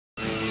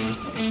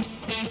To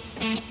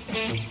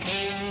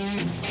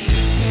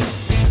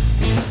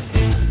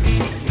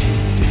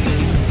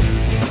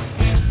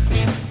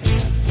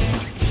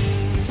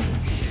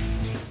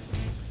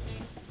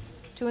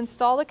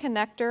install the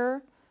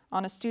connector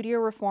on a studio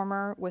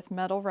reformer with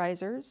metal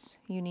risers,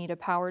 you need a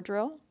power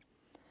drill,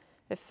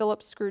 a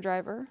Phillips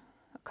screwdriver,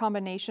 a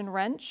combination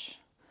wrench,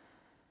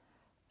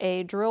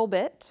 a drill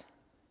bit,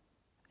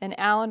 an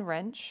Allen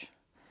wrench.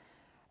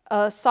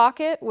 A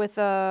socket with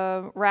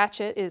a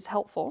ratchet is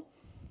helpful,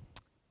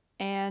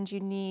 and you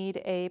need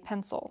a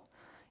pencil.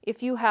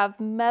 If you have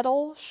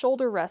metal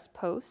shoulder rest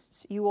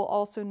posts, you will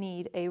also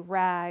need a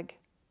rag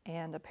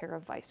and a pair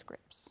of vice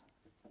grips.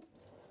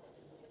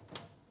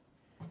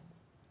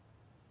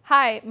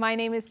 Hi, my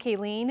name is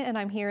Kayleen and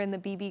I'm here in the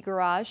BB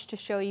Garage to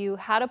show you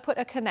how to put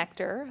a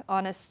connector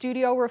on a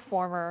studio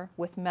reformer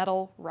with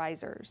metal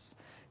risers.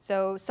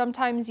 So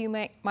sometimes you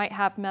might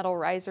have metal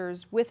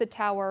risers with a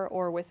tower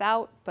or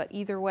without, but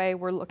either way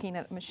we're looking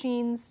at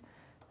machines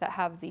that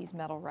have these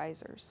metal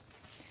risers.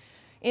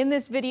 In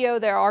this video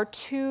there are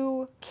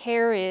two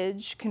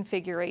carriage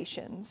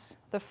configurations.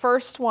 The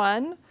first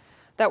one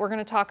that we're going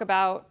to talk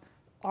about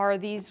are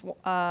these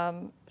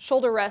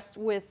shoulder rests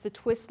with the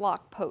twist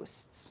lock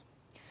posts.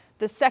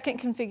 The second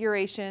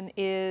configuration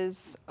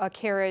is a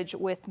carriage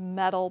with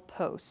metal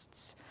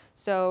posts.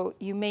 So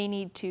you may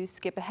need to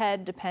skip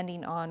ahead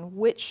depending on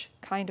which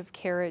kind of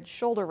carriage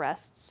shoulder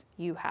rests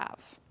you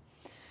have.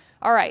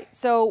 All right,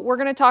 so we're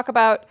going to talk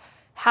about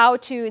how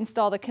to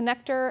install the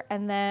connector,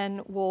 and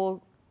then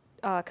we'll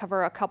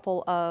cover a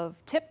couple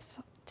of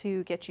tips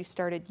to get you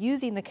started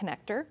using the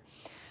connector.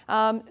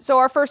 So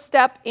our first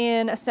step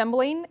in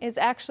assembling is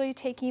actually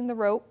taking the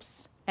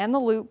ropes and the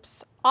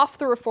loops off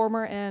the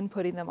reformer and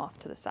putting them off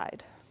to the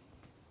side.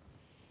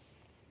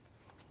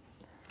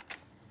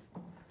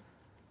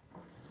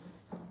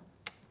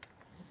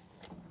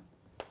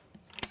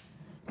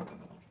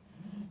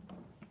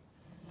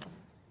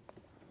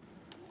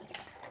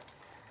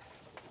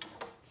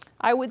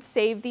 I would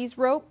save these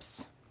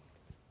ropes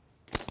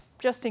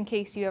just in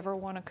case you ever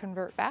want to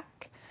convert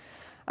back.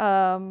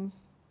 Now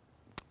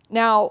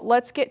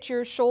let's get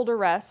your shoulder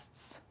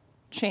rests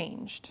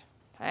changed.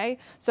 Okay?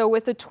 So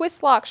with the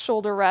twist lock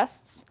shoulder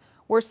rests,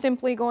 we're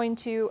simply going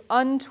to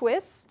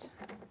untwist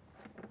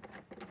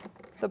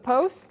the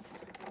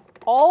posts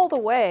all the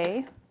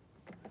way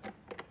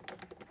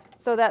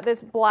so that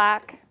this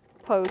black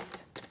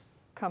post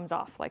comes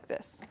off like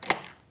this.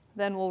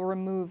 Then we'll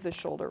remove the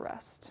shoulder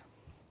rest.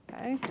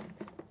 Okay?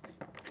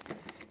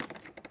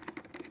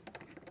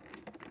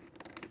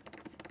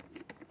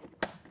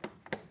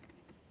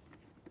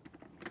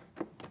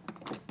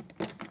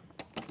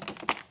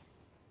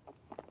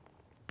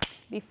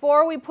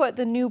 Before we put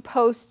the new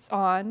posts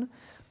on,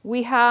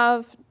 we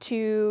have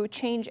to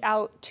change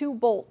out two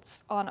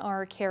bolts on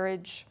our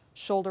carriage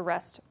shoulder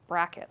rest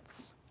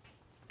brackets.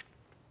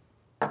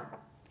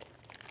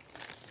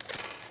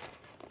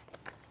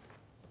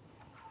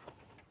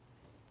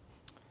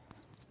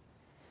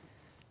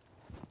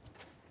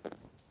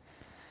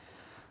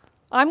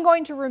 I'm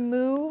going to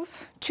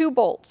remove two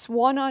bolts,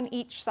 one on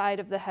each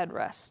side of the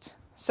headrest.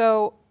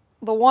 So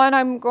the one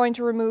I'm going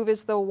to remove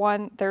is the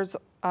one, there's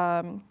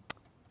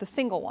the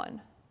single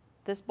one,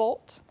 this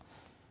bolt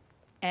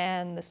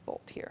and this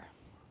bolt here,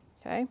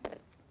 okay?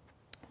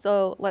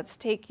 So let's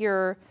take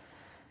your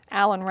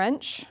Allen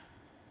wrench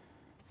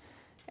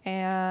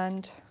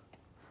and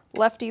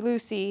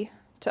lefty-loosey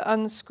to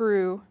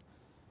unscrew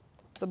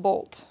the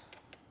bolt.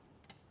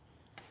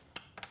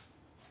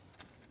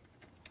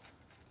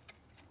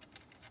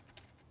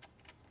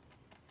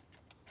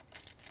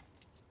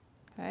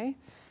 Okay.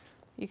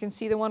 You can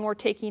see the one we're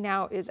taking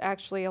out is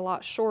actually a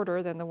lot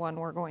shorter than the one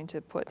we're going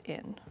to put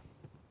in.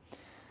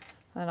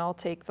 And I'll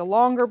take the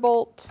longer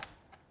bolt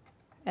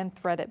and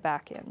thread it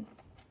back in.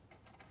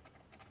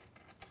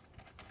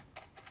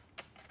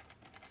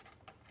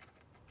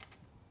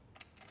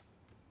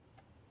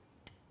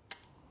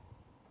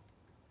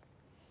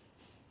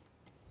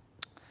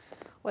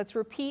 Let's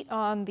repeat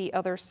on the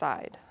other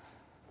side.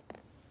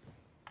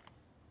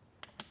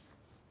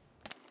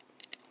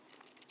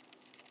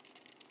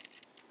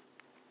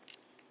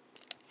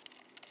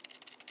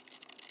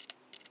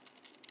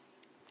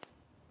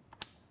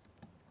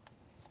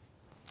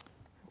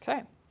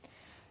 Okay,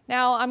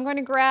 now I'm going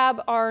to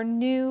grab our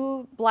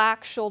new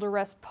black shoulder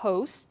rest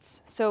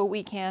posts so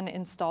we can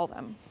install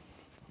them.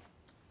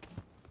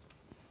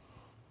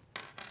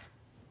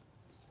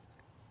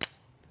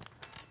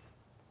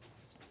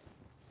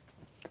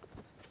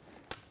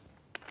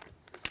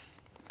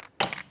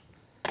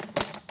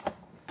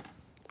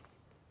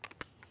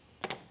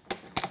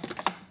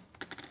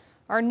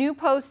 Our new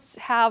posts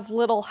have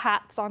little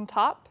hats on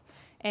top,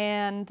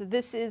 and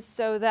this is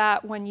so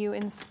that when you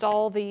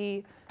install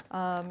the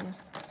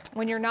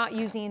when you're not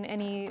using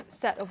any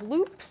set of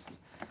loops,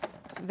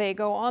 they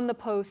go on the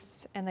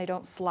posts and they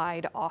don't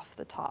slide off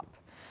the top.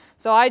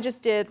 So I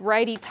just did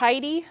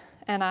righty-tighty,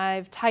 and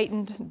I've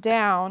tightened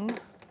down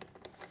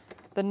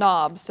the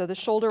knob so the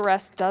shoulder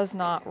rest does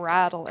not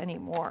rattle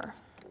anymore.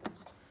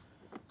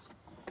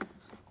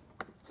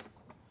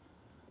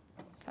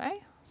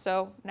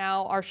 So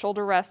now our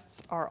shoulder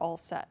rests are all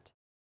set.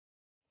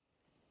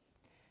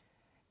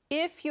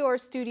 If your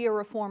studio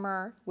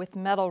reformer with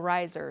metal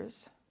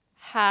risers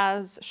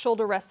has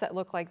shoulder rests that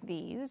look like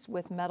these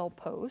with metal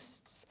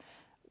posts,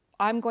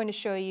 I'm going to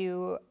show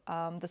you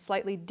the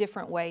slightly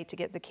different way to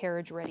get the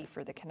carriage ready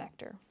for the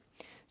connector.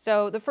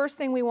 So the first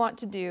thing we want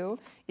to do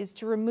is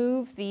to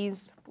remove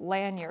these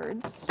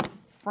lanyards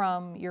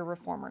from your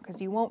reformer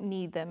because you won't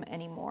need them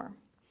anymore.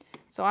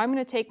 So I'm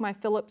going to take my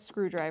Phillips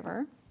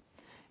screwdriver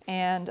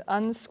and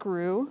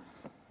unscrew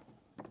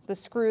the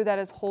screw that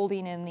is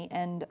holding in the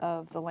end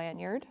of the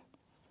lanyard.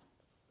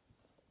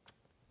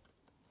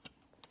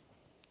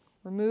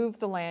 Remove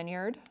the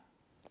lanyard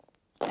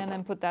and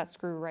then put that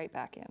screw right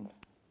back in.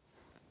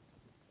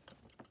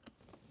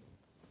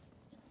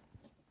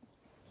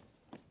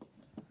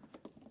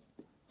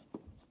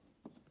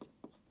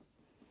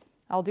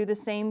 I'll do the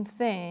same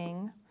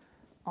thing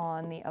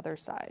on the other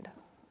side.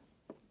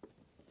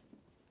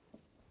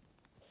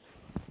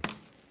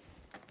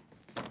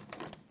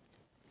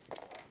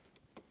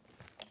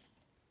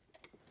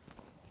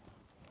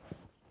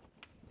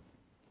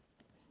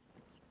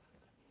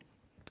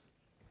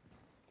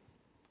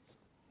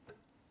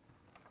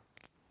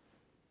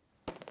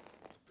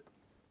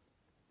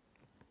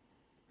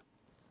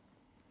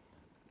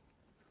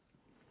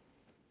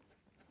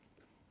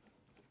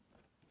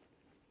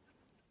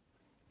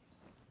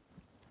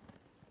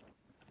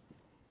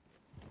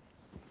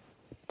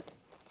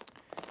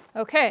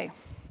 Okay,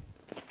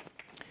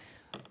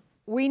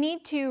 we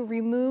need to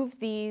remove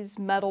these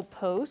metal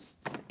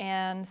posts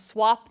and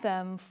swap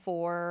them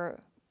for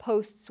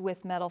posts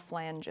with metal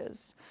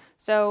flanges.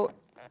 So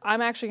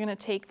I'm actually going to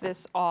take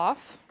this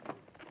off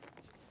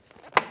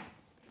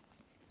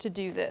to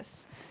do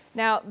this.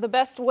 Now, the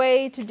best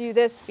way to do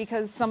this,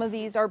 because some of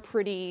these are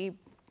pretty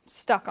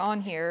stuck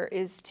on here,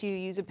 is to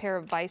use a pair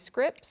of vice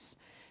grips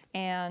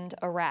and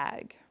a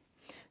rag.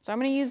 So I'm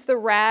going to use the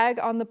rag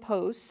on the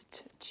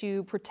post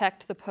to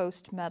protect the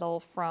post metal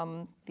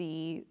from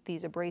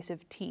these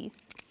abrasive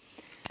teeth.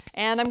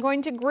 And I'm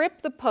going to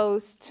grip the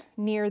post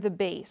near the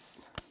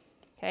base.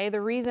 Okay, the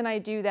reason I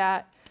do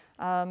that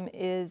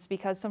is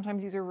because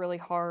sometimes these are really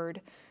hard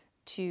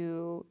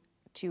to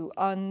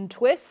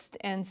untwist,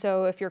 and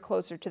so if you're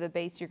closer to the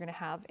base, you're going to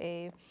have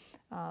a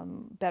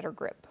better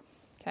grip.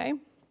 Okay,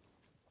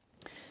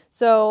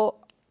 so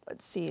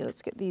let's see,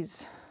 let's get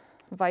these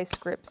vice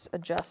grips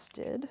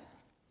adjusted.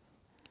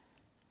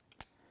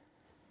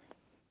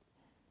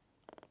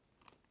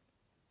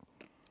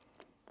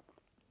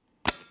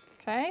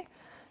 Okay,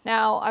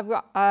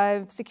 now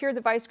I've secured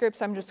the vice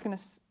grips. I'm just going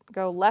to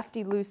go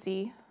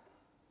lefty-loosey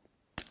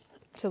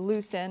to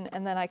loosen,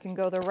 and then I can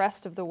go the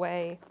rest of the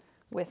way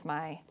with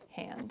my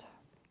hand.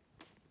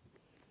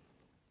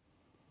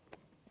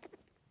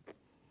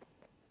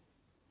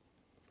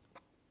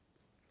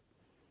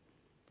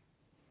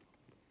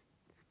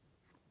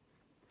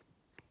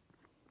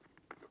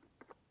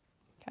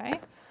 Okay,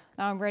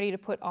 now I'm ready to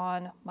put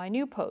on my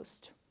new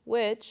post,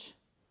 which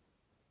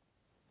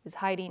is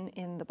hiding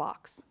in the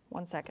box.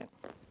 1 second.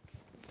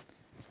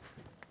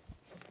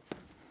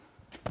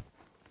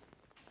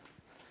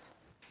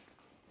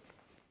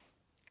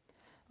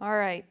 All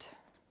right.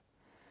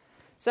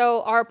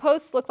 So our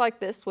posts look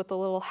like this with a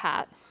little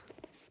hat.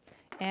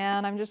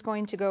 And I'm just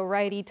going to go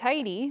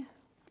righty-tighty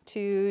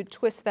to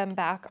twist them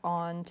back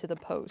onto the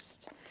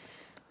post.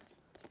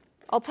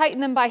 I'll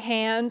tighten them by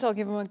hand. I'll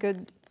give them a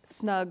good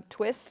snug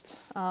twist,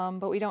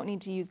 but we don't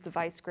need to use the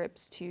vice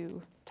grips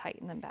to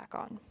tighten them back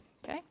on.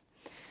 Okay?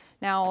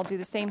 Now I'll do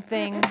the same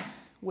thing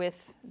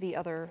with the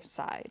other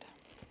side.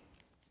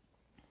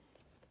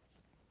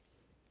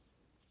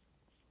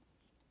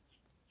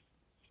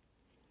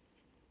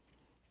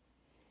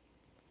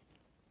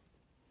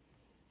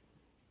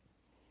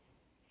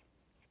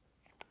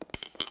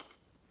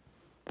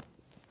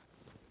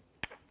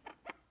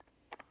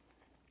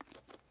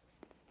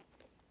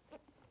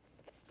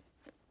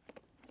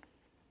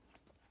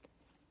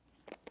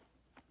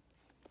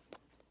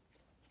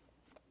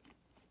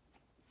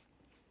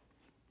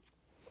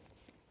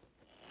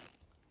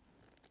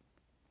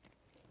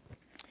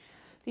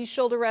 These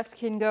shoulder rests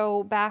can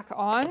go back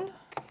on.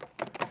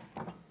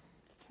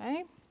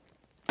 Okay.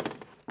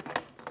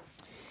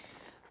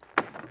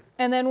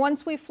 And then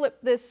once we flip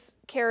this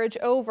carriage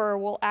over,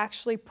 we'll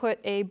actually put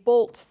a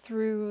bolt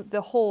through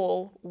the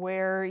hole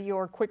where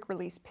your quick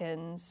release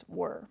pins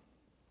were.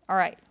 All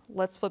right,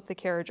 let's flip the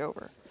carriage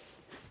over.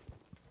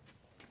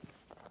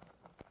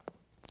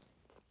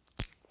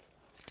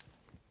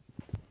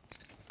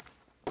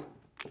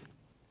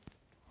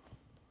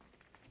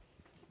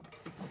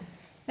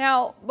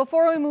 Now,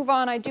 before we move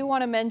on, I do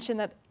want to mention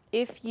that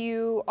if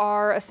you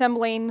are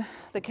assembling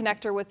the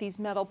connector with these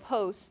metal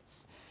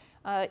posts,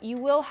 you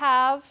will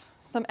have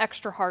some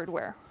extra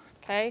hardware,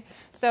 okay?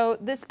 So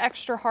this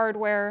extra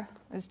hardware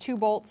is 2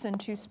 bolts and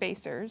 2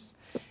 spacers.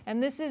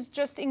 And this is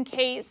just in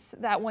case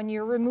that when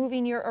you're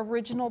removing your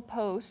original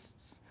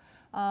posts,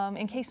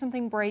 in case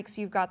something breaks,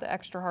 you've got the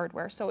extra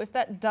hardware. So if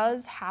that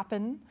does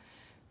happen,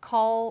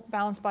 call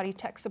Balance Body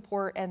Tech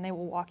Support and they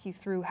will walk you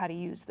through how to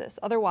use this.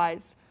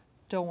 Otherwise,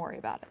 don't worry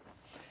about it.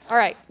 All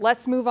right,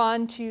 let's move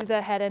on to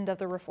the head end of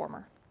the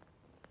reformer.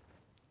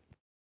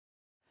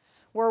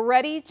 We're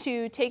ready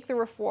to take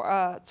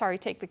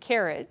the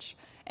carriage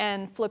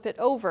and flip it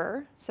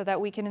over so that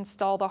we can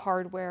install the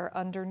hardware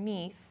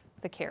underneath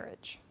the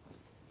carriage.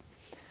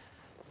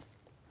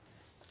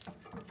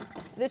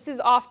 This is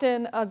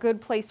often a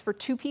good place for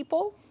 2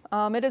 people.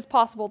 It is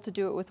possible to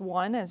do it with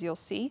 1, as you'll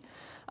see,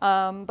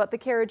 but the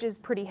carriage is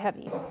pretty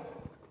heavy.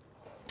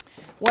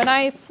 When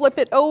I flip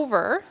it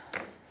over,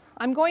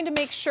 I'm going to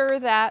make sure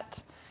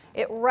that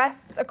it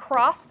rests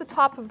across the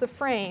top of the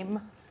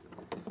frame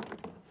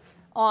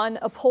on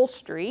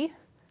upholstery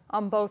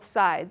on both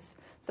sides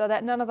so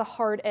that none of the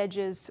hard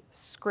edges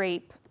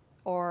scrape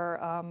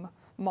or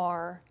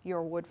mar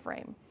your wood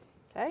frame.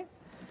 Okay?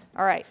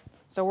 All right,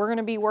 so we're going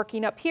to be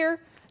working up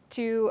here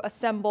to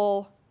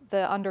assemble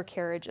the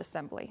undercarriage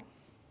assembly.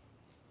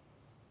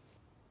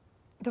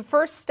 The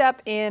first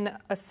step in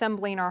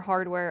assembling our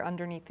hardware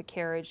underneath the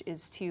carriage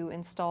is to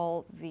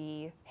install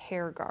the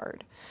hair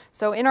guard.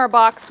 So in our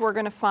box, we're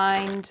going to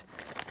find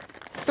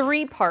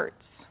 3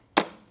 parts.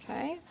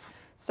 Okay?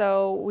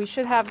 So we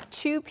should have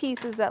 2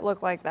 pieces that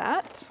look like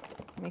that.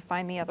 Let me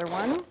find the other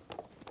one.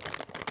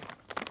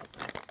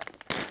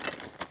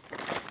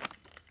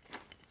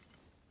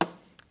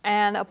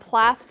 And a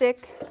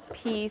plastic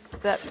piece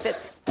that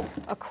fits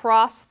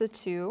across the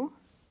 2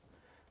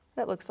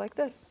 that looks like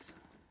this.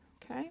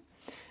 Okay?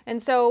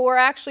 And so we're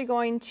actually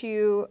going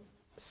to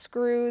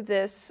screw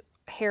this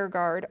hair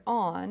guard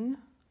on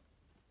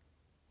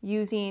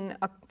using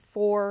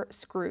 4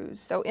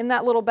 screws. So in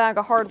that little bag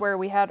of hardware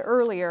we had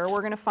earlier,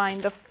 we're going to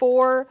find the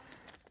 4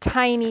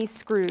 tiny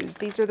screws.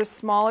 These are the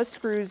smallest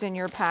screws in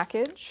your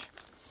package,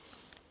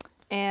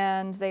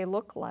 and they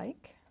look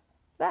like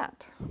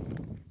that.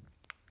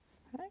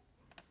 Okay.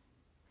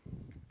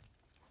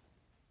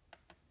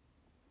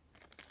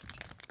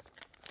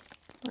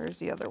 Where's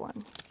the other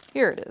one?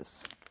 Here it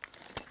is.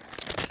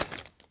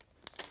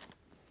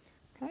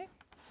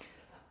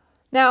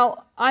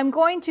 Now, I'm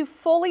going to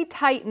fully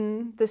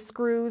tighten the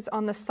screws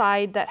on the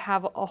side that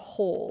have a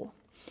hole.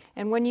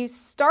 And when you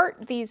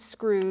start these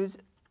screws,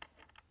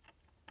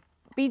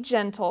 be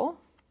gentle.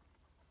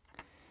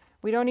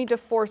 We don't need to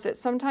force it.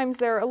 Sometimes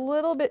they're a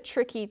little bit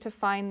tricky to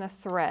find the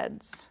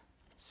threads.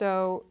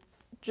 So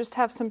just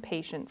have some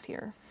patience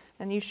here.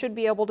 And you should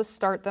be able to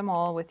start them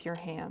all with your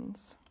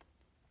hands.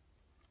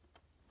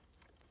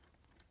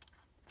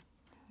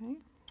 Okay.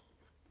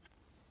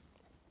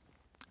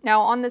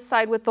 Now on this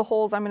side with the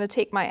holes, I'm going to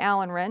take my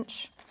Allen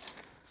wrench,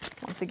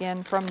 once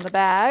again from the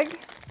bag,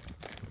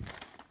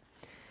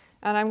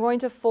 and I'm going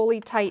to fully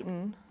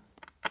tighten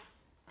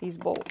these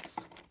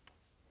bolts.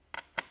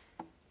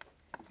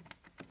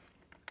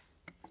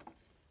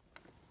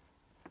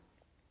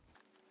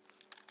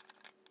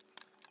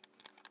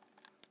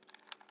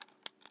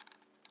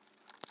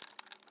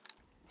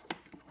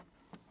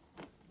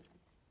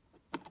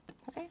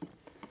 Okay.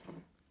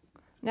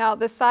 Now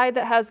the side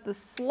that has the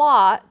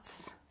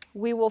slots,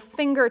 we will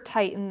finger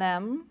tighten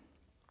them,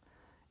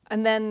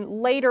 and then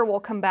later we'll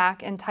come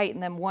back and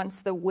tighten them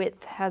once the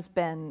width has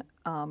been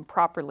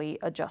properly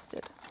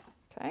adjusted.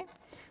 Okay,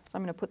 so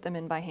I'm going to put them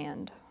in by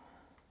hand.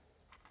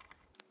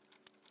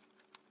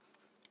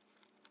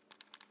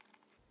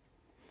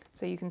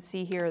 So you can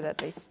see here that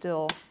they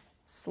still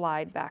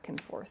slide back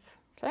and forth.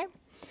 Okay.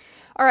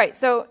 All right,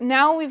 so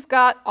now we've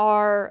got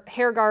our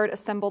hair guard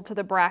assembled to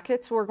the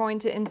brackets. We're going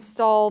to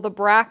install the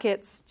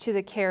brackets to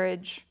the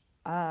carriage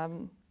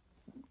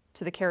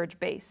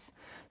base.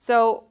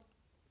 So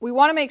we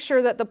want to make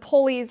sure that the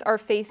pulleys are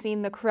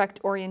facing the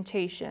correct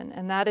orientation,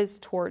 and that is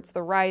towards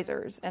the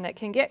risers. And it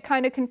can get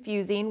kind of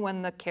confusing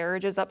when the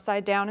carriage is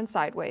upside down and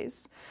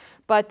sideways.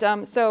 But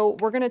so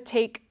we're going to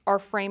take our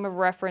frame of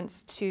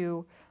reference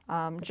to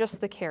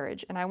just the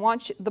carriage. And I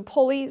want the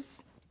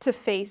pulleys to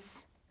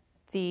face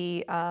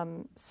the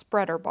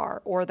spreader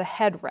bar or the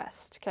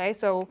headrest. Okay,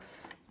 so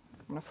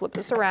I'm going to flip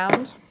this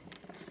around.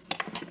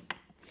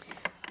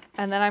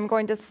 And then I'm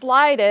going to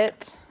slide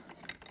it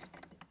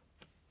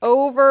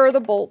over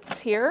the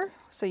bolts here.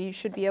 So you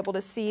should be able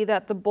to see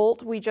that the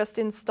bolt we just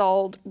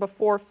installed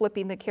before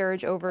flipping the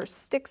carriage over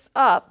sticks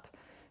up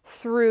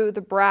through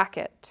the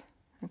bracket.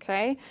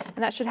 Okay,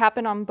 and that should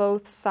happen on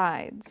both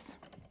sides.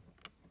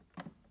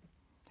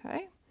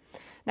 Okay,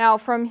 now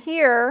from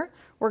here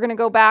we're going to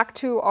go back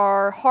to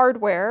our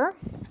hardware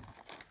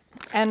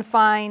and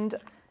find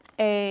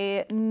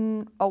a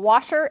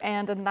washer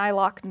and a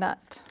nylock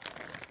nut.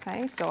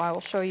 Okay, so I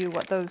will show you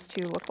what those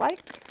two look like.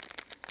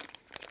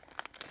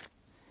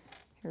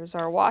 Here's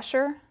our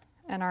washer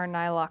and our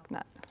nylock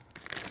nut.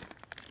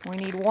 We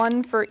need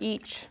one for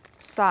each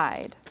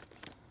side.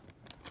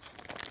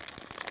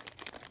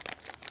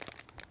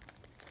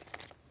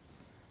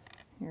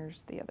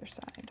 Here's the other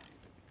side.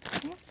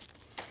 Okay.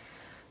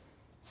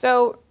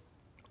 So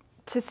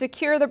to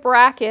secure the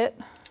bracket,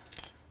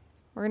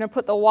 we're going to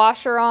put the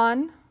washer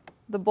on,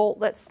 the bolt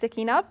that's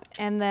sticking up,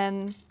 and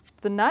then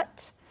the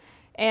nut.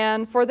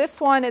 And for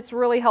this one, it's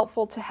really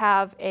helpful to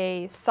have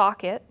a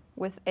socket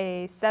with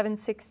a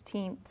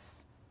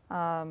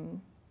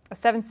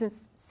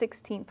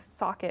 7/16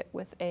 socket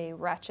with a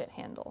ratchet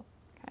handle.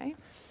 Okay.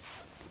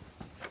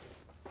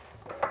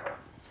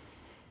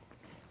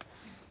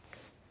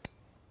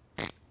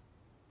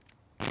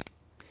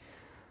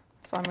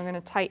 So I'm going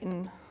to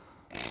tighten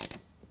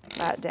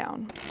that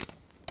down.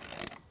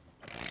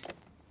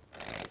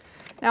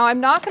 Now I'm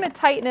not going to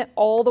tighten it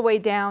all the way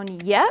down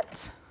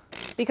yet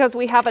because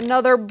we have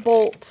another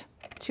bolt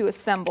to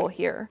assemble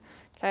here.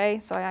 Okay,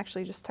 so I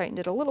actually just tightened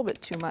it a little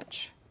bit too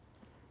much.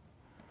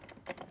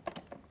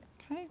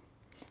 Okay,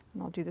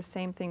 and I'll do the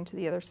same thing to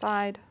the other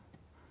side.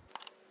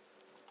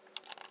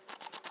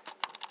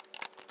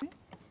 Okay.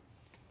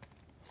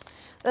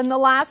 Then the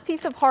last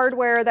piece of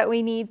hardware that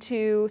we need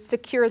to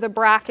secure the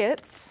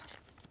brackets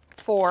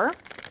for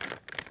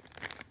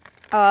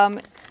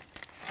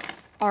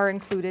are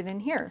included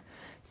in here.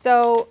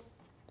 So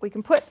we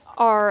can put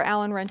our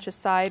Allen wrench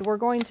aside. We're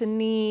going to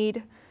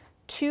need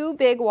 2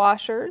 big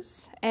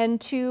washers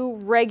and 2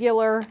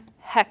 regular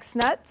hex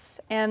nuts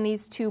and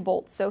these 2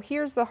 bolts. So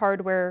here's the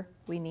hardware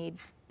we need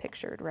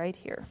pictured right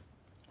here.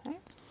 Okay.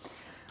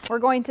 We're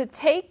going to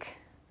take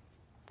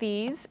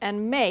these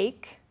and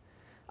make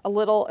a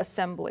little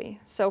assembly.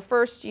 So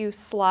first you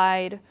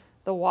slide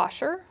the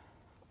washer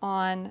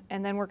on,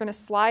 and then we're going to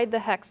slide the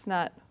hex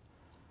nut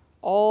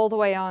all the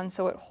way on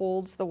so it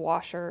holds the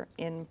washer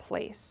in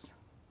place.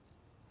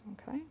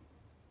 Okay,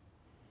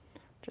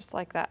 just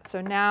like that.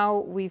 So now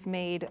we've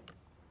made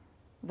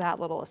that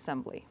little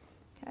assembly.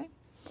 Okay,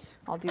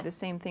 I'll do the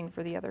same thing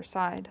for the other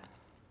side.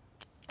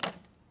 Do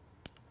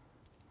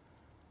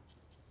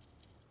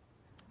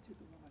the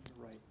one on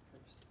your right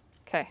first.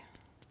 Okay.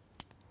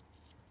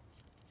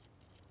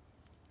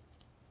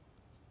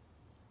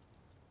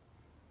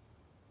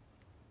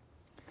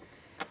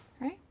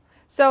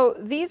 So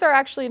these are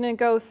actually going to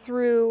go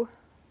through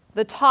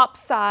the top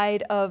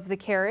side of the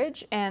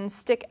carriage and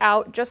stick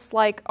out just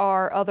like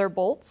our other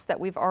bolts that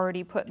we've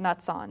already put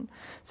nuts on.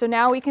 So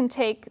now we can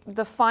take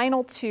the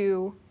final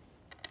 2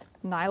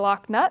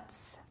 nylock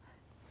nuts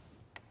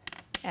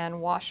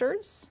and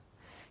washers.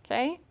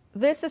 Okay.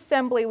 This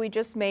assembly we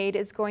just made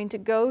is going to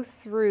go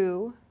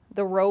through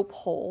the rope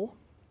hole.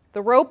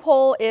 The rope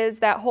hole is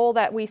that hole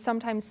that we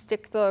sometimes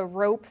stick the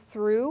rope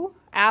through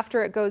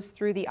after it goes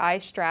through the eye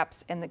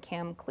straps and the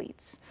cam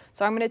cleats.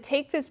 So I'm going to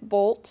take this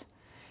bolt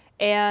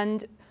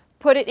and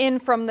put it in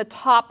from the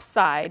top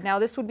side. Now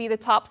this would be the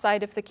top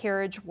side if the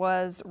carriage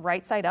was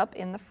right side up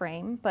in the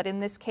frame, but in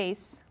this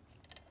case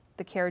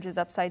the carriage is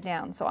upside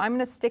down. So I'm going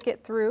to stick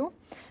it through,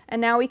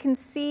 and now we can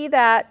see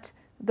that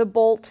the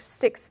bolt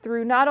sticks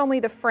through not only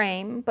the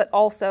frame but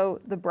also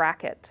the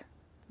bracket.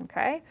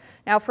 Okay.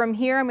 Now from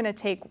here I'm going to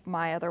take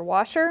my other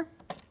washer,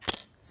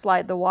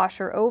 slide the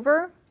washer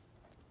over,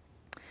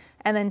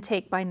 and then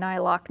take my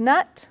nylock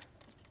nut,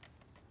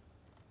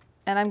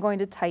 and I'm going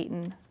to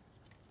tighten,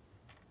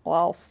 well,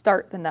 I'll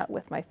start the nut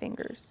with my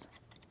fingers.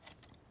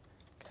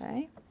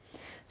 Okay.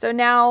 So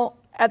now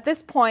at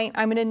this point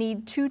I'm going to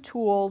need 2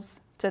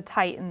 tools to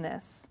tighten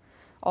this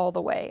all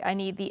the way. I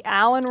need the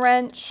Allen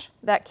wrench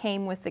that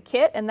came with the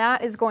kit, and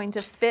that is going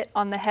to fit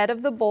on the head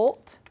of the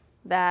bolt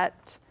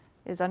that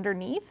is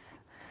underneath,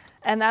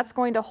 and that's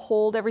going to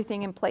hold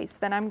everything in place.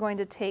 Then I'm going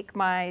to take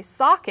my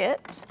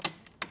socket,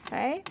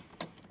 okay,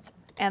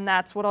 and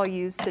that's what I'll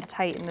use to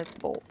tighten this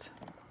bolt.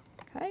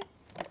 Okay.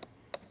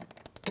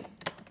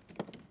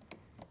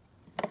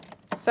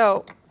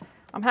 So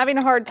I'm having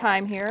a hard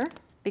time here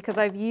because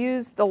I've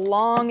used the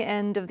long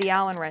end of the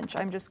Allen wrench.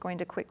 I'm just going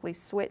to quickly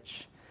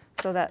switch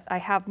so that I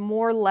have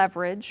more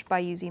leverage by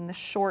using the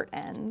short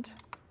end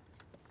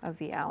of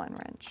the Allen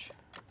wrench.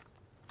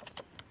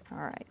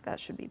 All right, that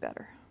should be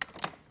better.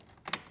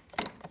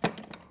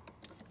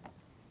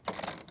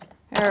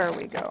 There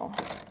we go.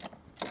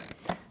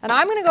 And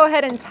I'm going to go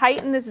ahead and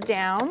tighten this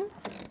down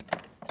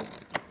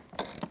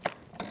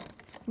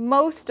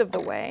most of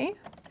the way.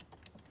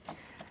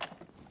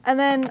 And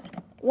then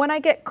when I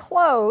get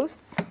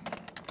close,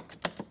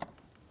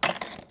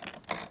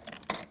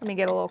 let me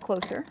get a little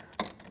closer.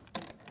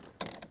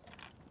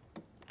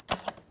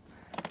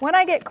 When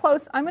I get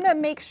close, I'm going to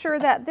make sure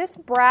that this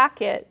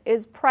bracket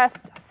is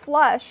pressed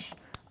flush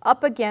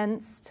up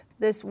against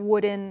this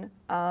wooden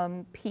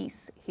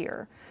piece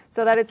here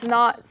so that it's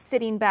not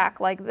sitting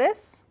back like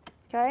this.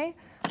 Okay,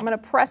 I'm going to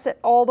press it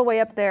all the way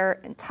up there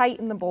and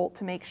tighten the bolt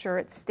to make sure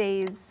it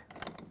stays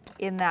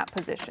in that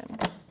position.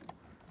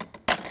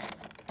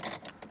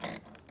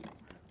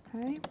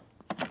 Okay,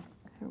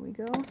 here we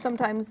go.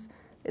 Sometimes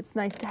it's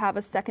nice to have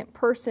a second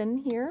person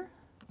here.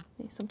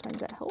 Sometimes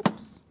that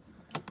helps.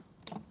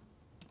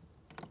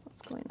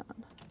 What's going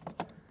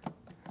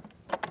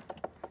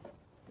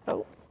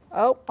on?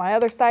 Oh, my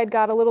other side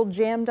got a little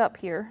jammed up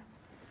here.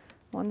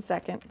 1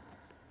 second.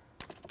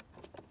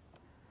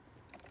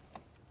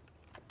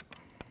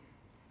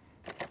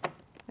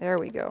 There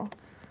we go.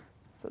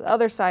 So the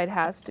other side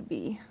has to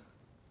be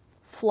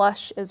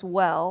flush as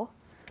well.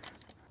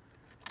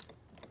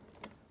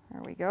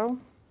 There we go.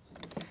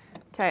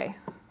 Okay.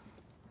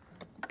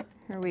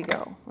 Here we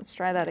go. Let's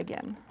try that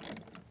again.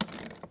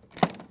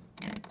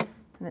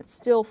 And it's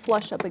still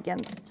flush up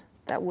against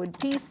that wood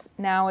piece.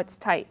 Now it's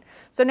tight.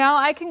 So now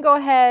I can go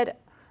ahead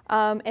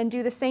and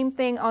do the same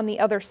thing on the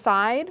other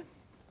side.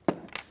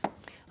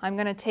 I'm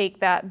going to take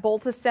that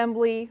bolt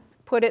assembly,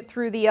 put it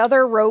through the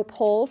other rope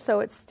hole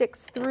so it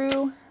sticks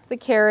through the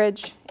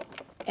carriage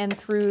and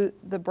through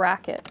the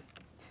bracket.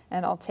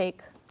 And I'll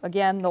take,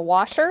 again, the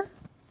washer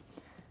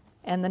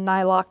and the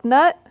nylock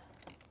nut,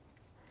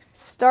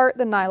 start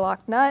the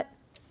nylock nut,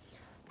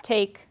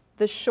 take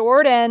the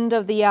short end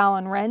of the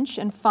Allen wrench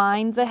and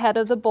find the head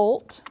of the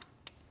bolt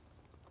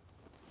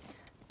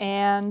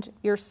and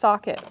your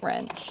socket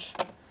wrench.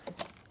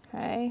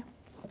 Okay.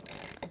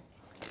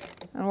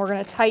 And we're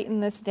going to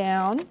tighten this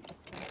down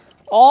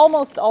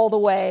almost all the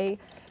way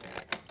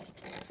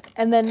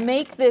and then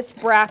make this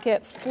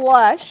bracket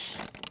flush.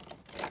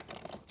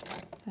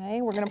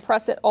 Okay, we're going to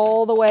press it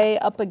all the way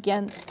up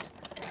against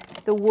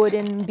the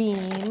wooden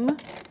beam.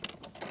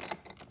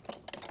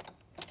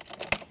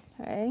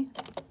 Okay.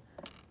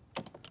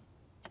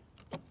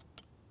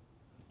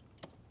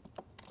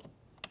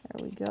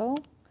 There we go.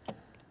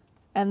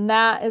 And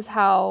that is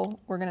how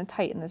we're going to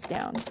tighten this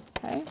down.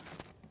 Okay.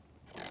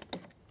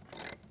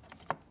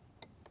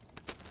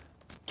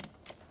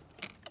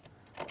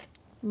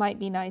 Might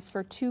be nice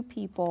for 2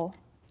 people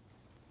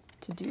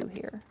to do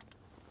here.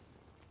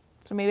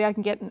 So maybe I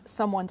can get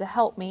someone to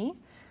help me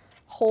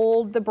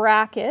hold the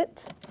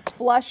bracket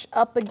flush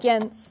up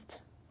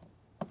against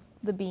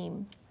the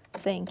beam.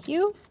 Thank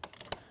you.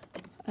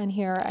 And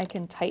here I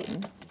can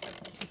tighten.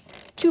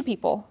 2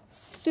 people,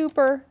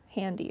 super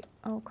handy.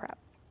 Oh crap,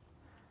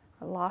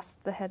 I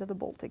lost the head of the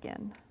bolt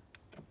again.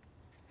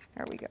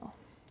 There we go.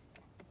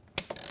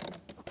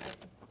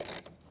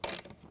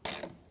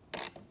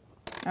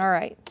 All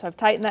right, so I've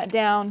tightened that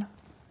down.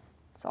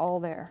 It's all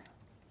there.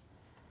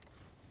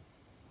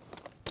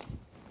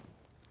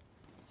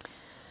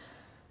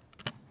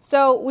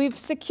 So we've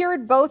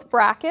secured both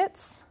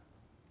brackets,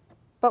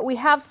 but we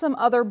have some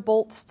other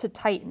bolts to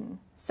tighten.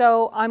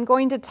 So I'm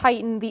going to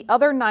tighten the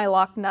other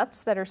nylock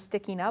nuts that are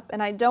sticking up,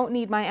 and I don't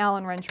need my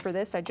Allen wrench for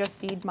this. I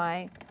just need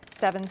my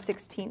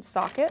 7/16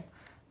 socket.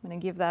 I'm going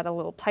to give that a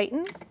little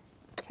tighten.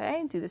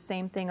 Okay, do the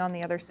same thing on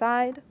the other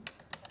side.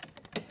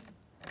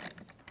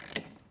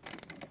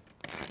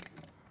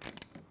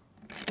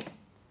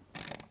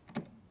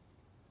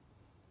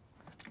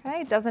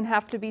 Okay, it doesn't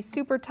have to be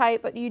super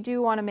tight, but you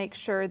do want to make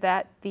sure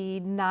that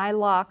the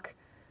nylock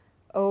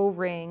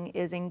O-ring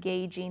is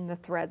engaging the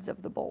threads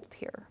of the bolt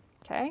here.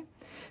 Okay,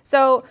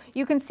 so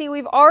you can see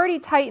we've already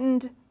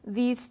tightened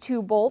these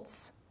 2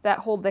 bolts that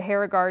hold the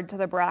hair guard to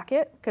the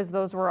bracket because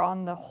those were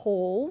on the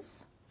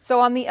holes. So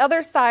on the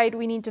other side,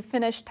 we need to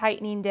finish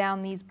tightening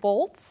down these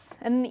bolts.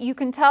 And you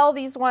can tell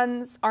these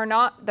ones are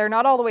they're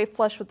not all the way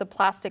flush with the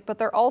plastic, but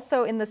they're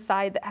also in the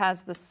side that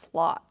has the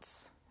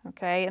slots.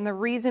 Okay, and the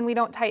reason we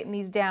don't tighten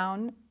these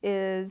down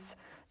is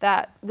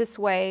that this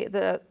way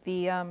the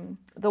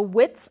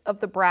width of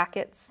the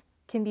brackets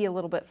can be a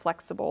little bit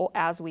flexible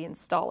as we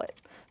install it.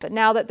 But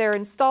now that they're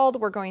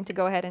installed, we're going to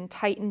go ahead and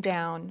tighten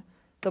down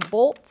the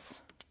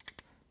bolts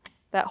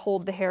that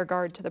hold the hair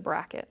guard to the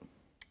bracket.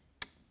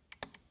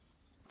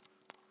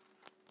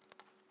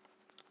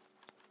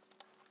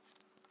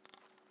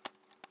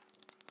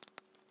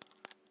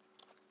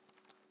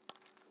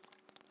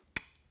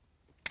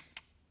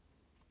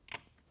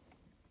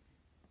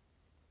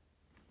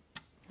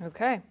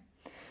 Okay,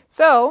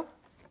 so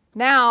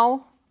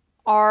now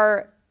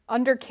our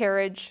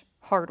undercarriage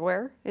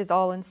hardware is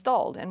all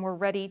installed and we're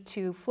ready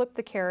to flip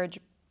the carriage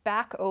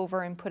back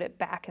over and put it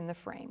back in the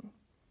frame.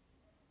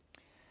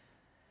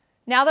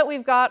 Now that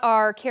we've got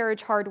our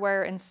carriage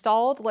hardware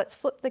installed, let's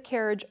flip the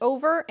carriage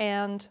over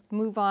and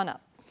move on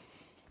up.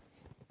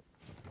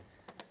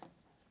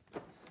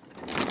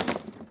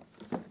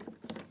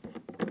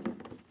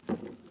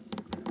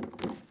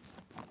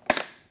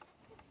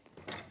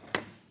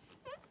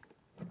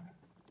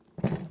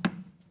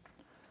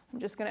 I'm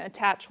just going to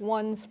attach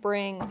one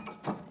spring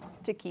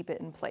to keep it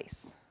in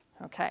place.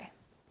 Okay,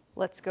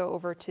 let's go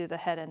over to the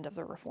head end of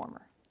the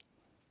reformer.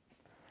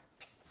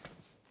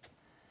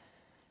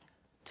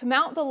 To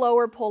mount the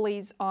lower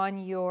pulleys on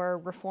your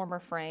reformer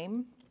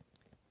frame,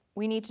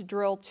 we need to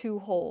drill 2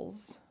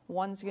 holes.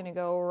 One's going to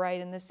go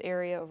right in this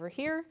area over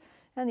here,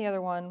 and the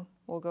other one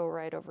will go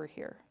right over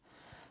here.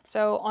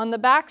 So on the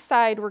back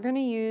side, we're going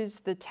to use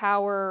the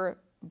tower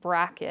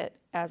bracket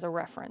as a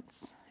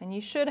reference. And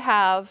you should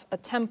have a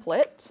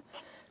template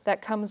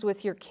that comes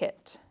with your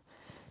kit.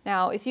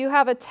 Now, if you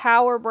have a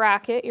tower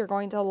bracket, you're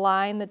going to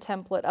line the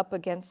template up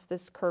against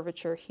this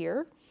curvature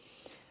here.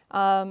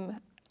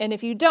 And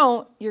if you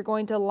don't, you're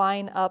going to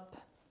line up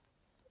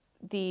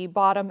the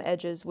bottom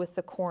edges with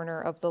the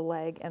corner of the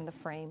leg and the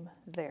frame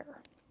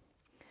there.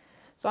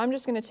 So I'm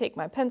just going to take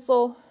my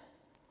pencil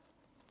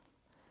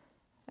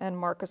and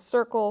mark a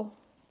circle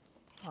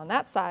on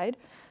that side.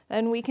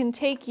 Then we can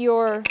take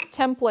your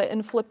template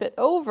and flip it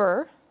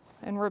over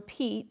and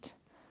repeat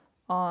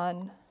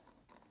on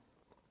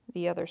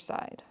the other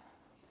side.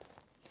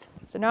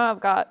 So now I've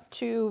got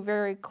 2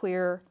 very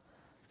clear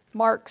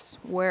marks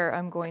where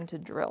I'm going to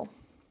drill.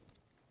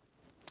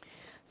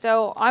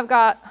 So I've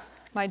got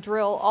my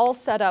drill all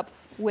set up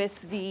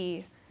with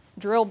the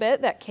drill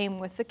bit that came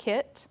with the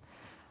kit.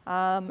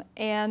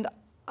 And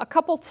a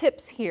couple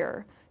tips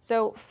here.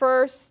 So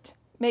first,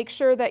 make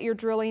sure that you're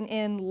drilling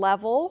in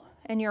level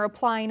and you're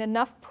applying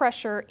enough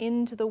pressure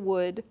into the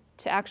wood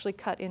to actually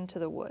cut into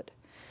the wood.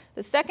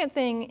 The second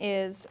thing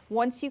is,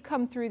 once you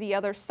come through the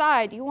other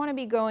side, you want to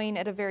be going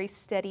at a very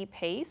steady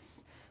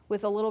pace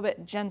with a little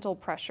bit gentle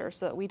pressure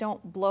so that we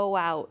don't blow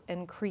out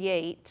and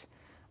create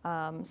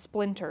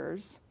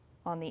splinters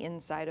on the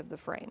inside of the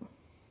frame.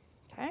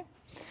 Okay?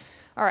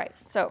 All right,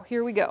 so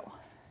here we go.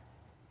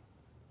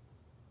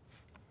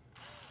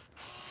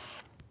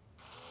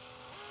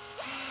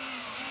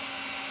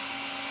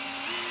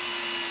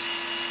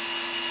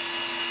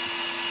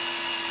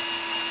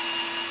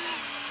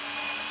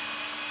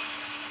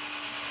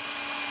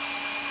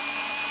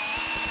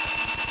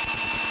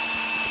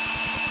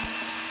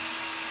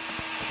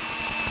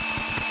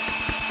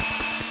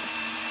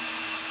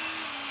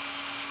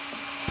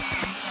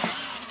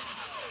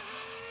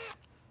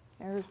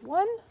 There's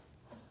one,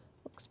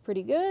 looks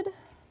pretty good.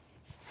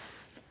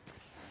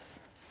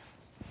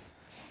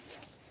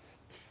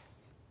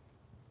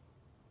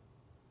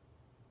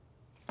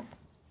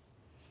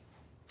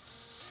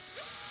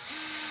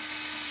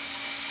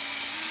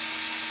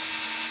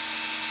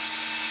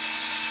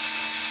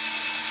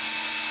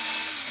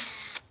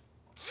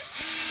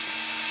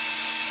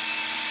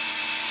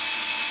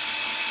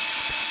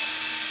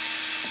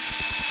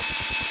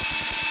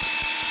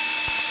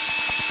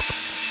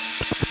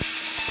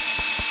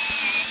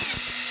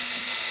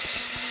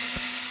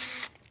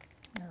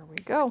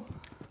 Go.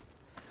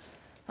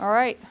 All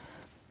right.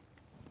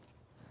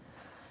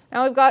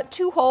 Now we've got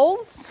two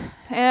holes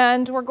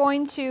and we're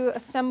going to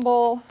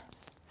assemble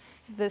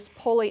this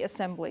pulley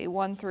assembly,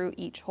 one through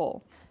each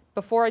hole.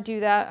 Before I do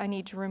that, I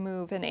need to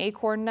remove an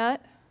acorn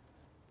nut,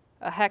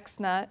 a hex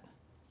nut,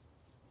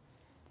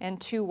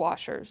 and two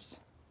washers.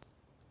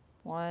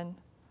 1,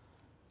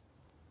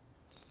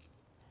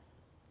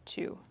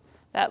 2.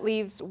 That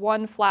leaves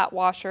one flat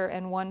washer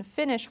and one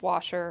finish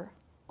washer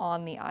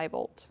on the eye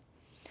bolt.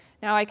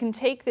 Now I can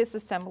take this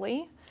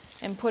assembly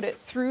and put it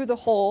through the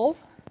hole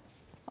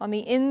on the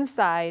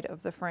inside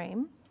of the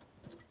frame,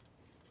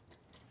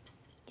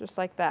 just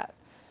like that,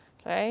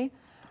 okay?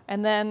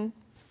 And then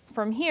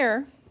from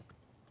here,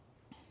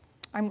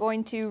 I'm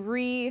going to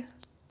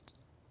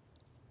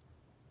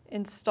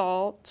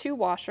reinstall two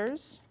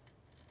washers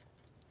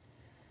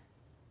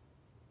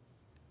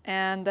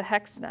and the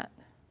hex nut.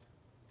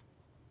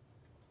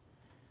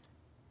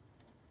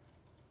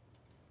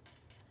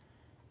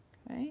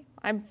 Okay.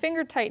 I'm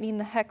finger tightening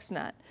the hex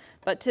nut,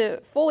 but to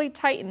fully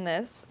tighten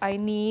this, I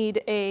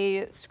need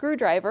a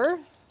screwdriver,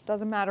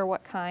 doesn't matter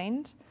what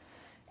kind,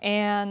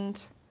 and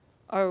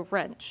a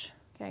wrench,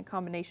 okay,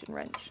 combination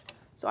wrench.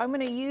 So I'm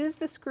going to use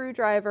the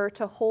screwdriver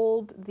to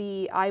hold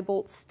the eye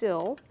bolt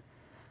still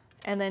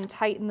and then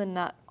tighten the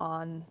nut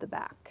on the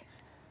back.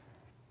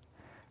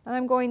 And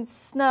I'm going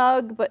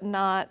snug, but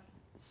not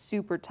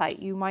super tight.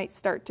 You might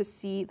start to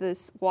see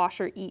this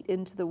washer eat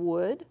into the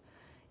wood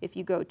if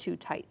you go too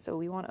tight. So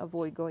we want to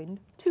avoid going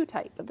too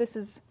tight, but this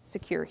is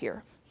secure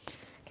here.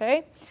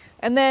 Okay,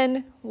 and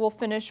then we'll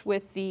finish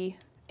with the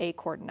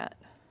acorn nut.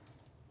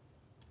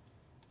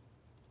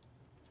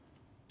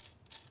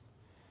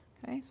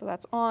 Okay, so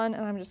that's on,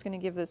 and I'm just going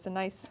to give this a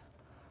nice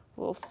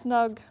little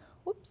snug,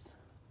 whoops.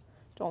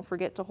 Don't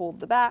forget to hold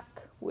the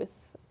back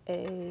with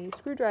a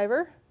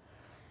screwdriver.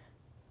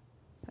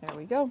 There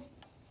we go.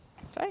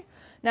 Okay,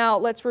 now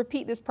let's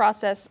repeat this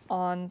process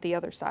on the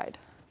other side.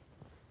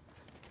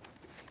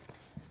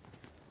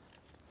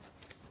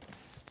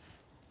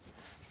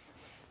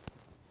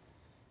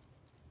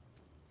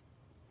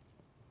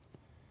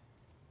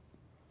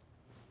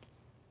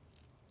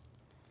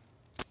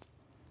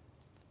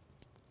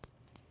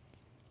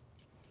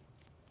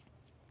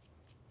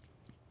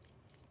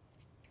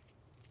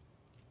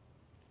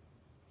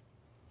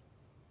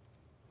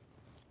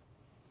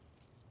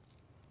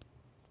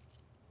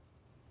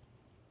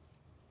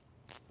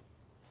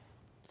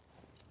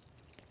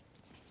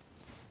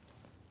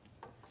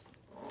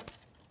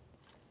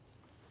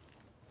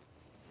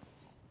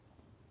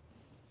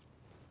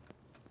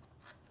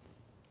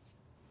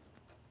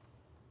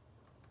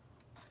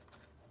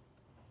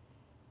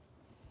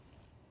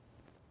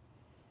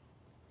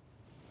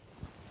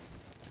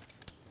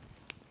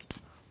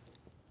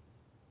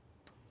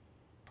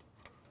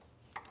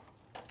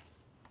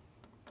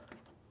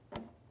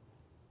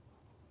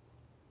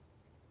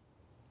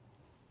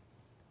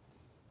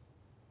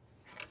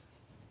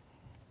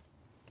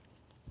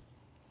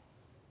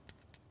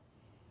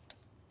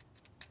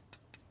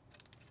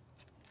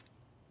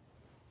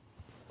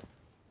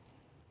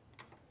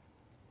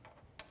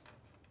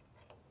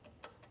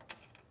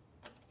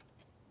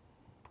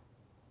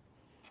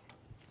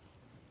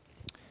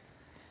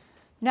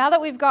 Now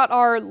that we've got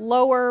our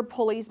lower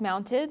pulleys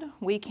mounted,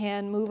 we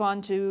can move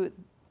on to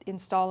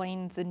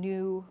installing the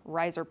new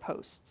riser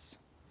posts.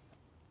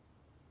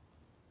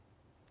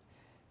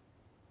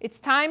 It's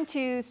time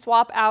to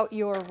swap out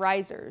your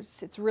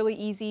risers. It's really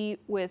easy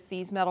with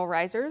these metal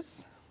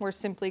risers. We're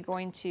simply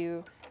going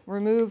to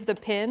remove the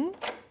pin,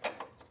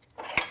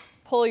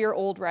 pull your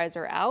old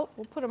riser out.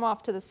 We'll put them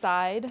off to the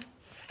side,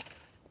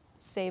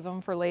 save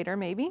them for later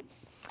maybe.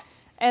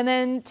 And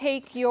then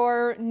take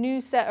your new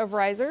set of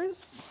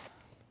risers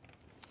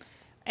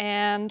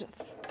and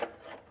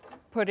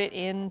put it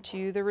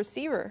into the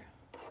receiver.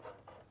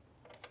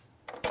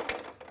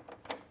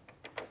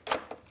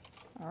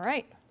 All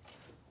right.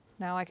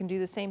 Now I can do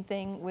the same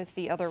thing with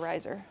the other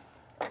riser.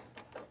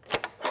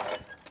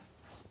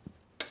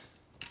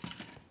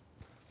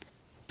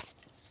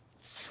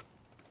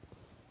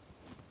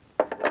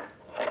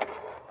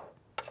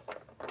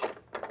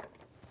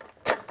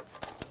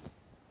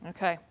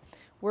 Okay,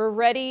 we're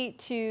ready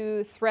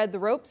to thread the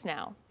ropes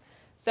now.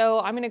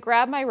 So I'm going to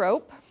grab my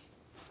rope,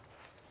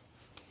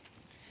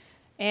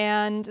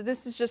 and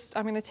this is just,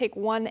 I'm going to take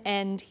one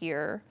end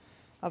here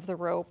of the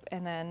rope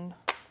and then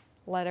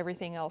let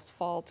everything else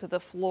fall to the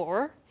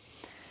floor.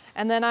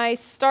 And then I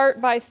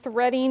start by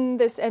threading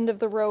this end of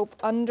the rope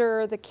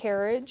under the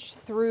carriage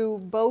through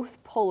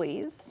both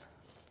pulleys.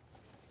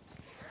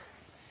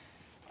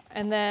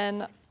 And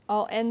then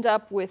I'll end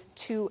up with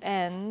two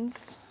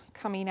ends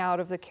coming out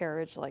of the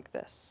carriage like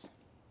this.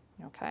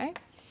 Okay,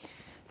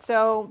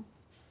 so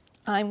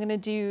I'm going to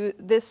do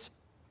this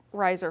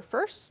riser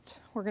first.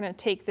 We're going to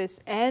take this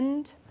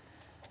end,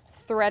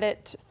 thread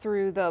it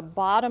through the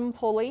bottom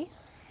pulley,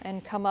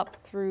 and come up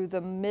through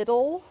the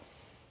middle,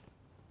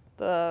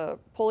 the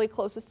pulley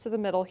closest to the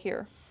middle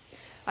here.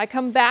 I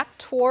come back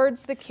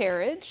towards the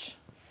carriage,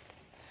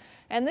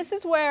 and this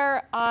is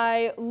where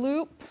I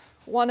loop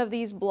one of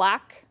these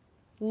black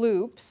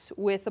loops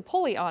with a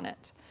pulley on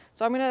it.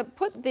 So I'm going to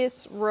put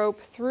this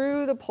rope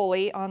through the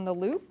pulley on the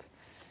loop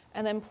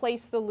and then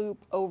place the loop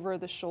over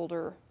the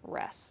shoulder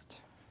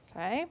rest.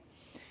 Okay,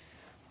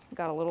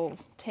 got a little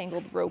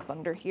tangled rope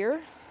under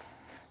here.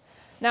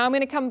 Now I'm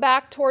going to come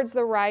back towards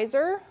the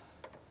riser,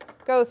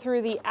 go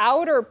through the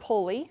outer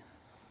pulley,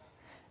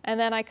 and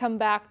then I come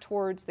back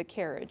towards the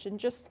carriage. And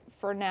just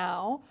for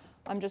now,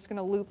 I'm just going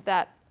to loop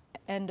that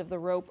end of the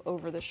rope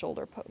over the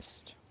shoulder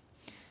post.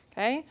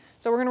 Okay,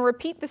 so we're going to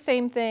repeat the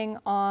same thing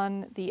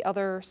on the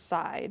other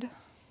side.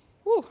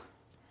 Woo,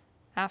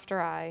 after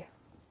I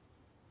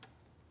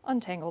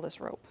untangle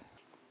this rope.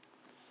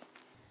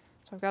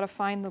 So I've got to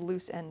find the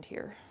loose end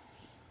here.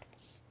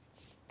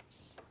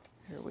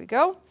 Here we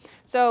go.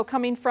 So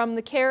coming from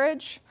the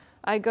carriage,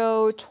 I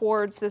go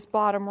towards this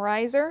bottom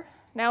riser.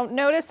 Now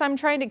notice I'm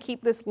trying to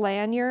keep this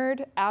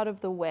lanyard out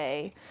of the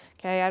way.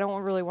 Okay, I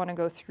don't really want to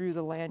go through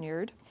the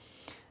lanyard.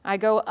 I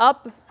go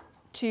up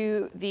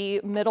to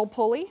the middle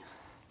pulley,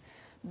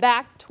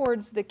 back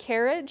towards the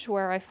carriage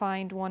where I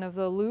find one of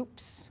the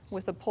loops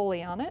with a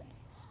pulley on it,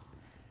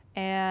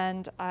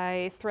 and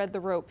I thread the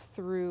rope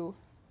through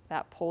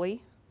that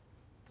pulley.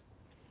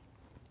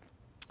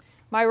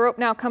 My rope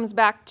now comes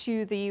back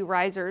to the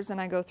risers,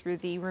 and I go through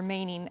the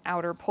remaining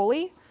outer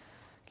pulley,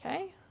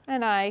 okay,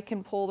 and I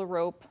can pull the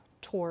rope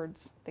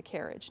towards the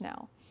carriage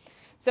now.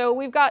 So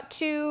we've got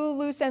two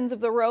loose ends of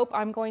the rope.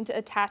 I'm going to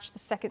attach the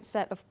second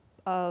set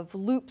of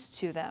loops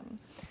to them.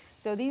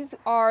 So these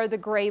are the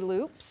gray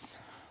loops,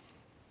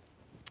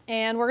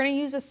 and we're going to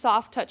use a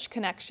soft touch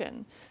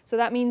connection. So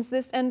that means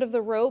this end of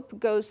the rope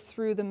goes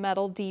through the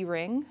metal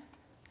D-ring,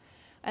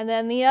 and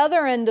then the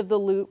other end of the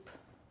loop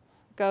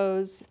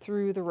goes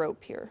through the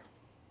rope here.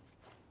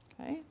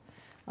 Okay,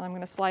 and I'm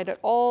going to slide it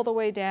all the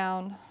way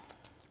down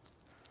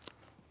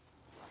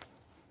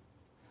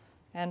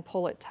and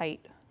pull it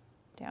tight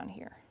down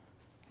here.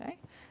 Okay,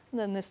 and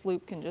then this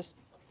loop can just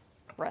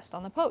rest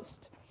on the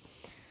post.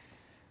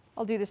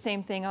 I'll do the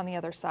same thing on the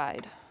other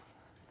side.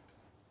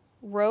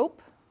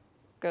 Rope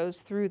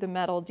goes through the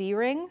metal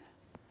D-ring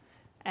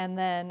and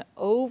then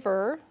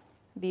over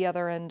the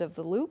other end of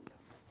the loop.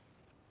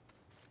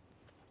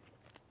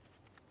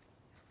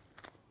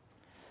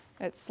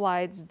 It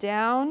slides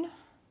down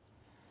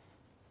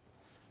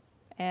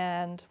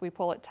and we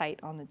pull it tight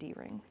on the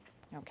D-ring.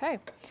 Okay,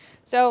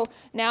 so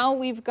now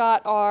we've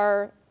got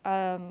our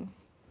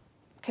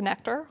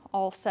connector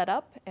all set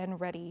up and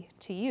ready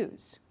to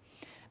use.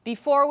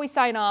 Before we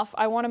sign off,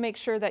 I want to make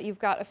sure that you've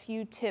got a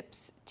few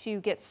tips to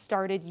get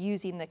started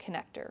using the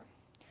connector.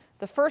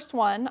 The first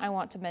one I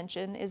want to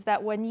mention is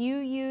that when you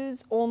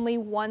use only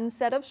one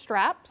set of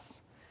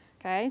straps,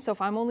 okay, so if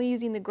I'm only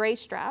using the gray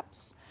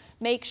straps,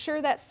 make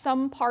sure that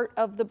some part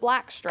of the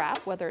black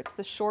strap, whether it's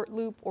the short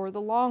loop or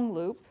the long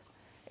loop,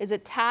 is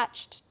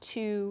attached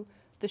to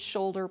the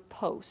shoulder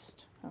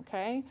post,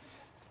 okay?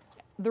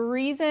 The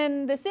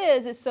reason this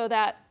is so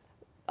that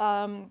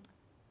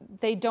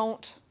they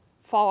don't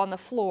fall on the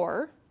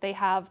floor. They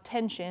have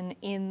tension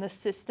in the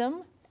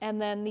system,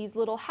 and then these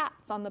little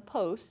hats on the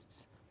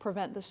posts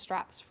prevent the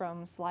straps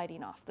from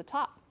sliding off the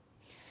top.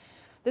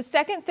 The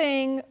second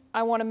thing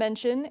I want to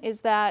mention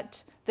is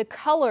that the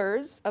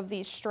colors of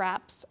these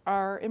straps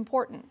are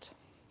important.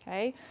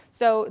 Okay,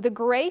 so the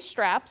gray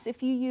straps,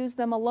 if you use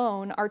them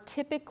alone, are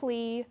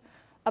typically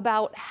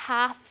about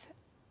half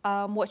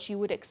what you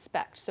would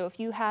expect. So if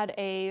you had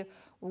a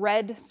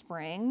red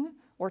spring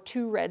or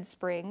 2 red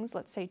springs,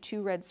 let's say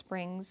 2 red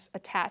springs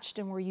attached,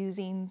 and we're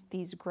using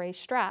these gray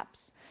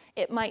straps,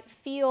 it might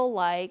feel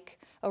like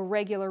a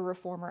regular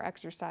reformer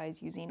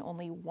exercise using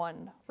only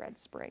 1 red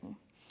spring.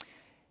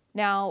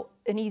 Now,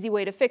 an easy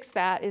way to fix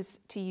that is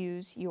to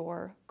use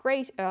your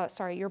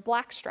your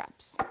black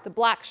straps. The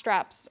black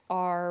straps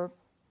are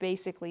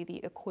basically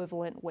the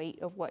equivalent weight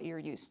of what you're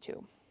used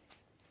to.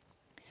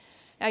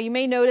 Now you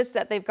may notice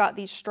that they've got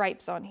these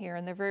stripes on here,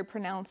 and they're very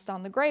pronounced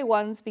on the gray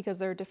ones because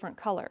they're a different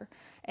color.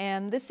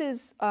 And this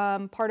is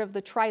part of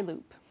the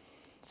tri-loop.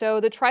 So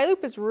the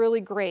tri-loop is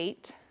really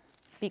great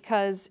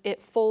because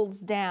it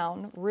folds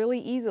down really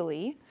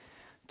easily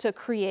to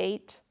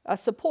create a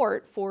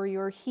support for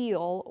your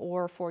heel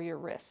or for your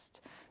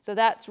wrist. So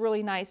that's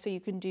really nice, so you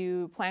can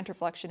do plantar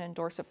flexion and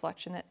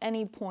dorsiflexion at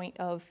any point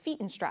of feet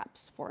and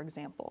straps, for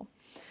example.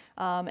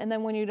 And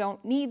then when you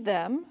don't need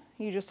them,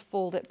 you just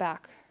fold it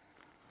back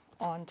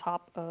on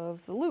top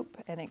of the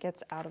loop and it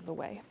gets out of the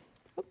way.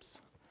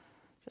 Oops,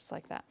 just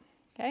like that,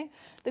 okay?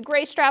 The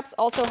gray straps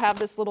also have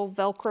this little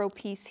Velcro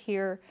piece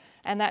here,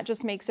 and that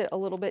just makes it a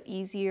little bit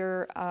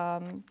easier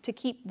to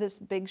keep this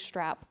big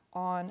strap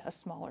on a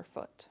smaller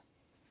foot.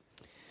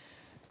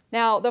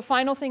 Now, the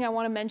final thing I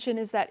want to mention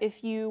is that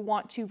if you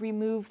want to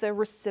remove the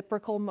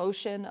reciprocal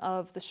motion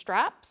of the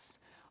straps,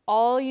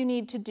 all you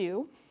need to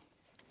do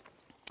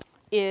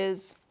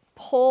is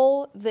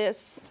pull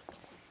this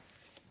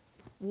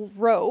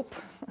rope,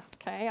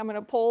 okay, I'm going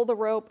to pull the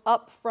rope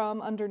up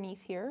from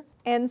underneath here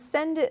and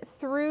send it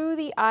through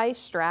the eye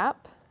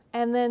strap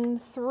and then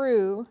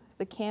through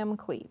the cam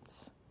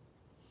cleats.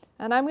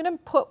 And I'm going to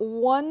put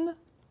one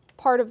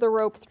part of the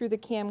rope through the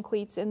cam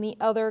cleats and the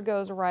other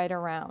goes right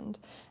around.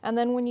 And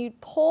then when you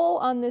pull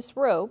on this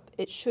rope,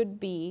 it should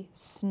be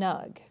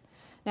snug.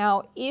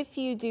 Now, if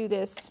you do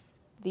this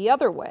the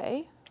other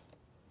way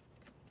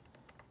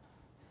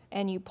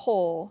and you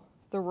pull,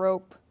 the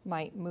rope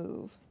might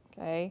move,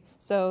 okay?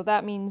 So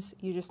that means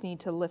you just need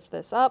to lift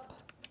this up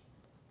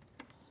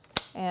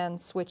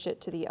and switch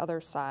it to the other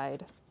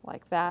side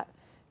like that.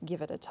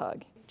 Give it a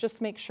tug.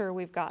 Just make sure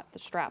we've got the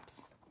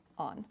straps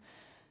on.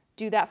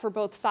 Do that for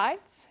both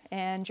sides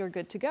and you're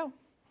good to go.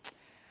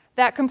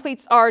 That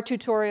completes our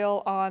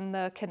tutorial on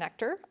the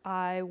connector.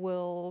 I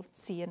will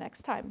see you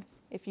next time.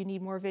 If you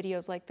need more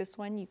videos like this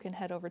one, you can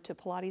head over to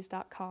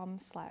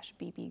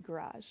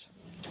pilates.com/bbgarage.